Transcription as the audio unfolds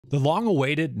The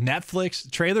long-awaited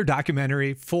Netflix trailer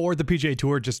documentary for the PGA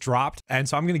Tour just dropped. And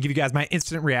so I'm going to give you guys my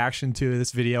instant reaction to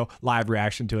this video, live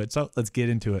reaction to it. So let's get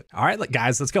into it. All right,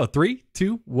 guys, let's go. 3,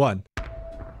 2, 1.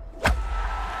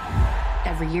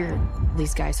 Every year,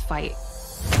 these guys fight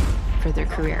for their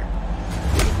career.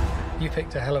 You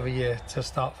picked a hell of a year to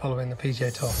start following the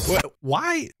PGA Tour.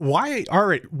 Why? All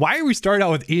right. Why are we starting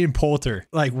out with Ian Poulter?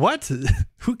 Like, what?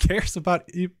 Who cares about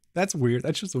Ian? That's weird.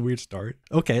 That's just a weird start.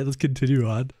 Okay, let's continue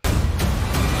on.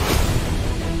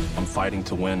 I'm fighting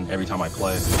to win every time I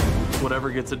play. Whatever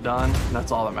gets it done,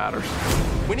 that's all that matters.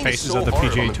 Winning Faces is so of the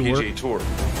hard PGA on the Tour. PGA Tour.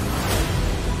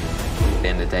 At the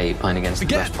end of the day, you're playing against the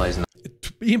best players in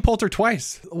Ian Poulter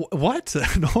twice. What?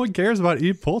 No one cares about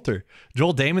Ian Poulter.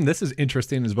 Joel Damon, this is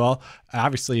interesting as well.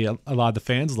 Obviously, a lot of the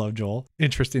fans love Joel.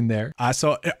 Interesting there.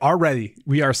 So already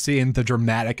we are seeing the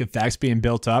dramatic effects being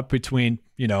built up between,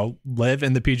 you know, LIV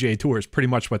and the PGA Tour is pretty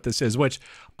much what this is, which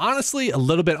honestly, a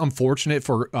little bit unfortunate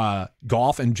for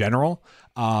golf in general.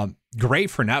 Great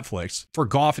for Netflix. For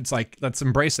golf, it's like, let's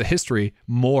embrace the history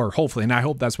more, hopefully. And I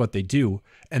hope that's what they do.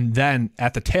 And then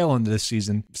at the tail end of this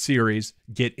series,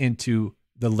 get into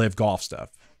the LIV golf stuff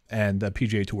and the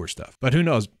PGA Tour stuff. But who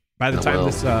knows? By the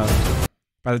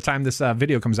time this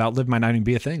video comes out, LIV might not even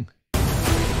be a thing.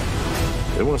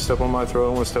 They want to step on my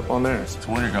throat, I want to step on theirs. It's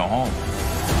winter, go home.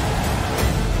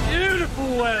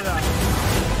 Beautiful weather.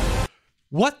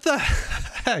 What the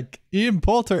heck? Ian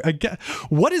Poulter again.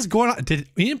 What is going on? Did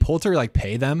Ian Poulter like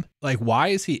pay them? Like, why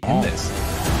is he in this?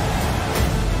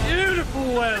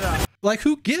 Beautiful weather. Like,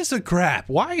 who gives a crap?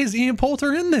 Why is Ian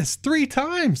Poulter in this 3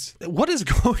 times? What is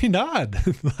going on?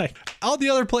 Like, all the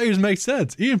other players make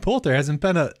sense. Ian Poulter hasn't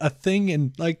been a thing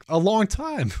in like a long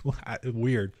time.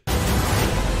 Weird.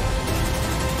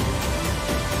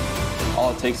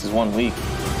 All it takes is 1 week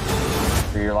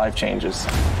for your life changes.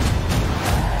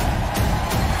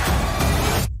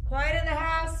 Quiet in the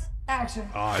house. Action.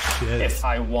 Oh, shit. If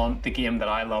I want the game that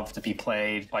I love to be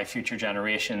played by future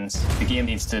generations, the game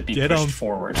needs to be pushed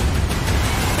forward.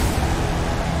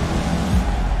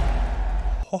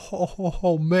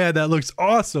 Oh man, that looks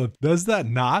awesome. Does that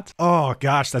not? Oh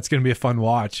gosh, that's going to be a fun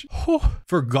watch.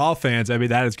 For golf fans, I mean,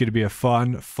 that is going to be a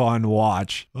fun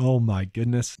watch. Oh my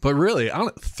goodness. But really,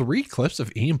 3 clips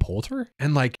of Ian Poulter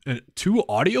and like 2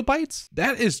 audio bites?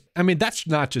 That is, I mean, that's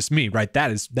not just me, right?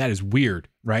 That is weird,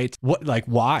 right? What, like,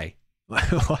 why?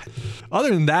 Other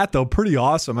than that, though, pretty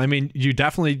awesome. I mean, you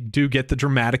definitely do get the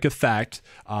dramatic effect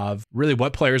of really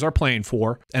what players are playing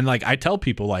for. And like I tell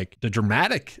people, like the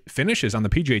dramatic finishes on the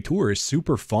PGA Tour is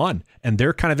super fun. And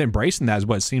they're kind of embracing that as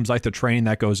what it seems like the training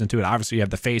that goes into it. Obviously, you have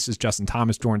the faces, Justin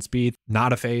Thomas, Jordan Spieth,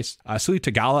 not a face. Suli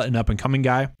Tagala, an up-and-coming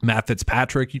guy. Matt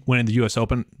Fitzpatrick winning the US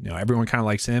Open. You know, everyone kind of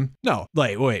likes him. No,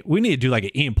 like, wait, we need to do like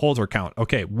an Ian Poulter count.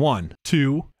 Okay, 1,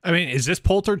 2. I mean, is this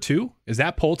Poulter 2? Is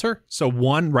that Poulter? So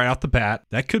 1 right off the bat.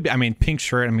 That could be, I mean, pink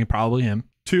shirt. I mean, probably him.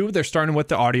 2, they're starting with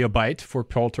the audio bite for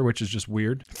Poulter, which is just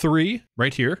weird. 3,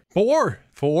 right here. 4,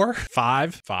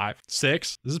 5,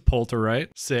 6. This is Poulter, right?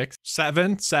 6,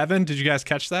 7. Did you guys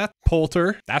catch that?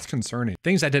 Poulter. That's concerning.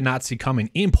 Things I did not see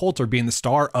coming. Ian Poulter being the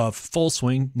star of Full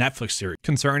Swing Netflix series.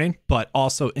 Concerning, but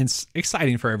also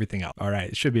exciting for everything else. All right,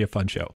 it should be a fun show.